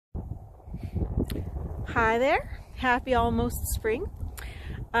Hi there, happy almost spring.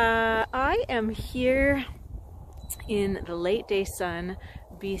 I am here in the late day sun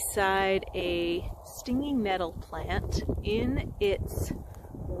beside a stinging nettle plant in its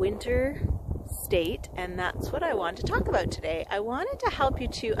winter state, and that's what I want to talk about today. I wanted to help you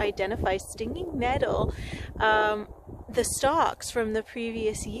to identify stinging nettle, the stalks from the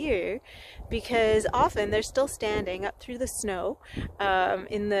previous year, because often they're still standing up through the snow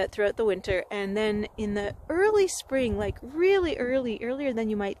throughout the winter, and then in the early spring, like really earlier than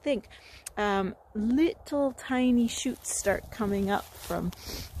you might think, little tiny shoots start coming up from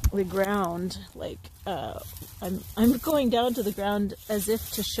the ground. Like I'm going down to the ground as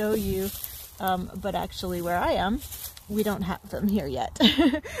if to show you, but actually where I am, we don't have them here yet.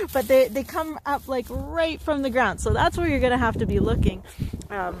 But they come up like right from the ground, so that's where you're gonna have to be looking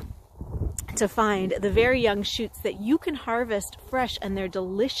to find the very young shoots that you can harvest fresh, and they're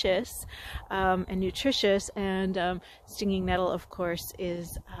delicious and nutritious. And stinging nettle, of course,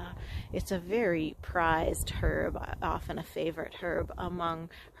 is it's a very prized herb, often a favorite herb among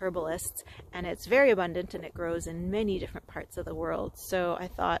herbalists, and it's very abundant and it grows in many different parts of the world. So I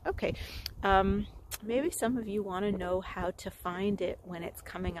thought, okay, maybe some of you want to know how to find it when it's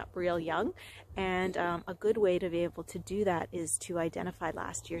coming up real young, and a good way to be able to do that is to identify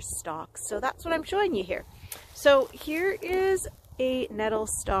last year's stalks. So that's what I'm showing you here. So here is a nettle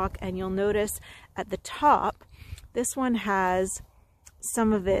stalk, and you'll notice at the top, this one has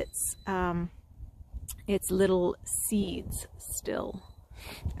some of its little seeds still.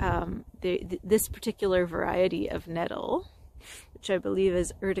 This particular variety of nettle, which I believe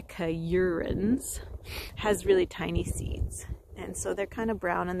is Urtica urens, has really tiny seeds. And so they're kind of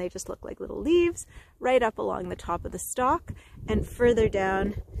brown, and they just look like little leaves right up along the top of the stalk. And further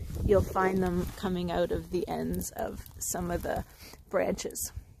down, you'll find them coming out of the ends of some of the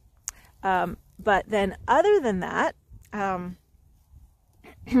branches. But then other than that,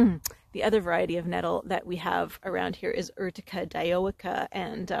 the other variety of nettle that we have around here is Urtica Dioica,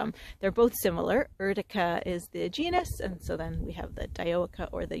 and they're both similar. Urtica is the genus, and so then we have the Dioica,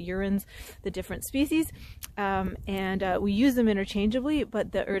 or the urens, the different species, and we use them interchangeably,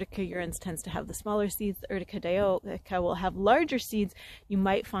 but the Urtica urens tends to have the smaller seeds. The Urtica Dioica will have larger seeds. You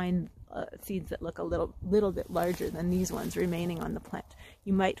might find seeds that look a little bit larger than these ones remaining on the plant.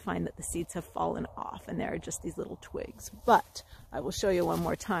 You might find that the seeds have fallen off and there are just these little twigs. But I will show you one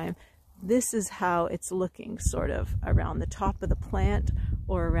more time. This is how it's looking, sort of around the top of the plant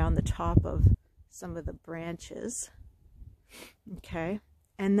or around the top of some of the branches. Okay,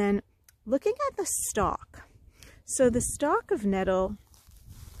 and then looking at the stalk. So the stalk of nettle,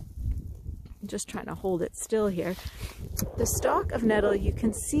 I'm just trying to hold it still here. The stalk of nettle, you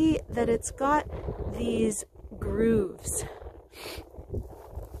can see that it's got these grooves.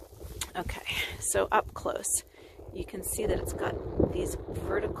 Okay, so up close, you can see that it's got these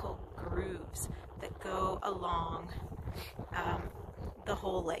vertical grooves that go along the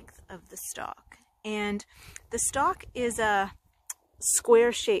whole length of the stalk. And the stalk is a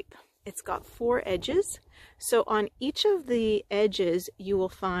square shape. It's got 4 edges. So on each of the edges, you will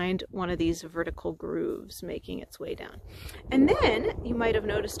find one of these vertical grooves making its way down. And then you might have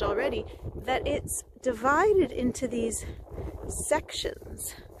noticed already that it's divided into these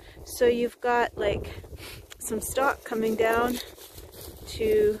sections. So you've got like some stalk coming down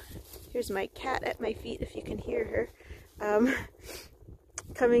to, here's my cat at my feet if you can hear her,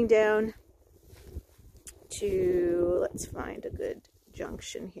 coming down to, let's find a good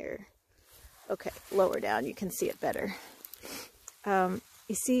junction here. Okay, lower down, you can see it better. You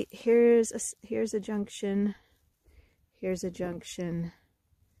see, here's a junction, here's a junction,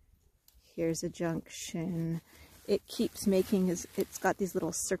 here's a junction. It keeps making it's got these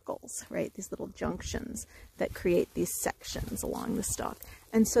little circles, right? These little junctions that create these sections along the stalk.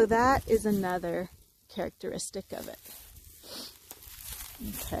 And so that is another characteristic of it.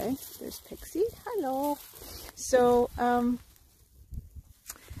 Okay, there's Pixie. Hello. So,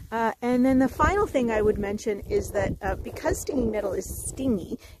 and then the final thing I would mention is that because stinging nettle is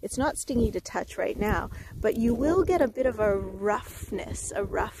stingy, it's not stingy to touch right now, but you will get a bit of a roughness, a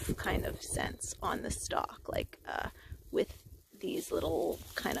rough kind of sense on the stalk, like with these little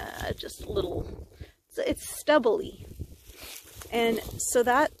kind of just little, it's stubbly. And so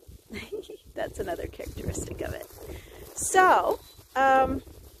that's another characteristic of it. So,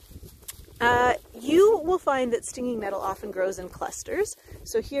 you will find that stinging nettle often grows in clusters.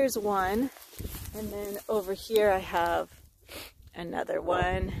 So here's one, and then over here I have another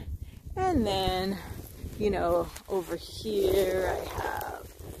one, and then, you know, over here I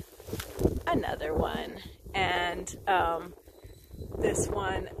have another one, and This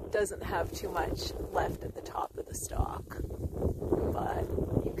one doesn't have too much left at the top of the stalk, but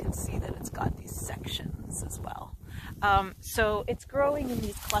you can see that it's got these sections as well. So it's growing in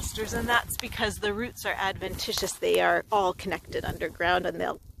these clusters, and that's because the roots are adventitious. They are all connected underground, and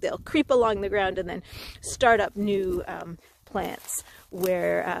they'll creep along the ground and then start up new plants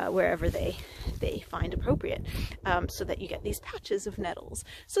wherever they find appropriate, so that you get these patches of nettles.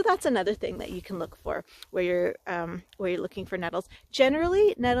 So that's another thing that you can look for where you're looking for nettles.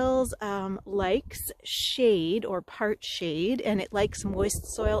 Generally, nettles likes shade or part shade, and it likes moist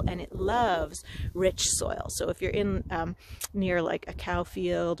soil, and it loves rich soil. So if you're in near like a cow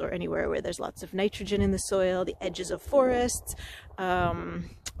field or anywhere where there's lots of nitrogen in the soil, the edges of forests,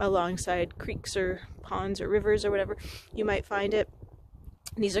 alongside creeks or ponds or rivers or whatever, you might find it.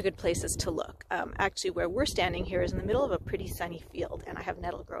 These are good places to look. Actually, where we're standing here is in the middle of a pretty sunny field, and I have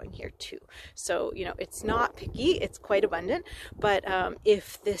nettle growing here too. So, you know, it's not picky, it's quite abundant, but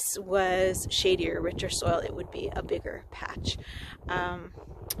if this was shadier, richer soil, it would be a bigger patch.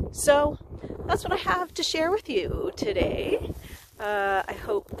 So that's what I have to share with you today. I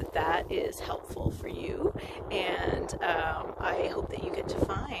hope that that is helpful for you, and I hope that you get to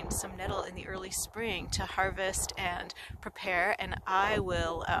find some nettle in the early spring to harvest and prepare, and I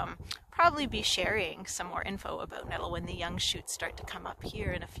will probably be sharing some more info about nettle when the young shoots start to come up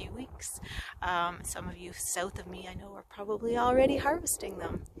here in a few weeks. Some of you south of me I know are probably already harvesting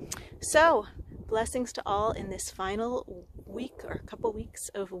them. So, blessings to all in this final week or couple weeks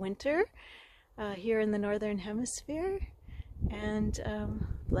of winter here in the Northern Hemisphere. And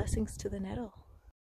blessings to the nettle.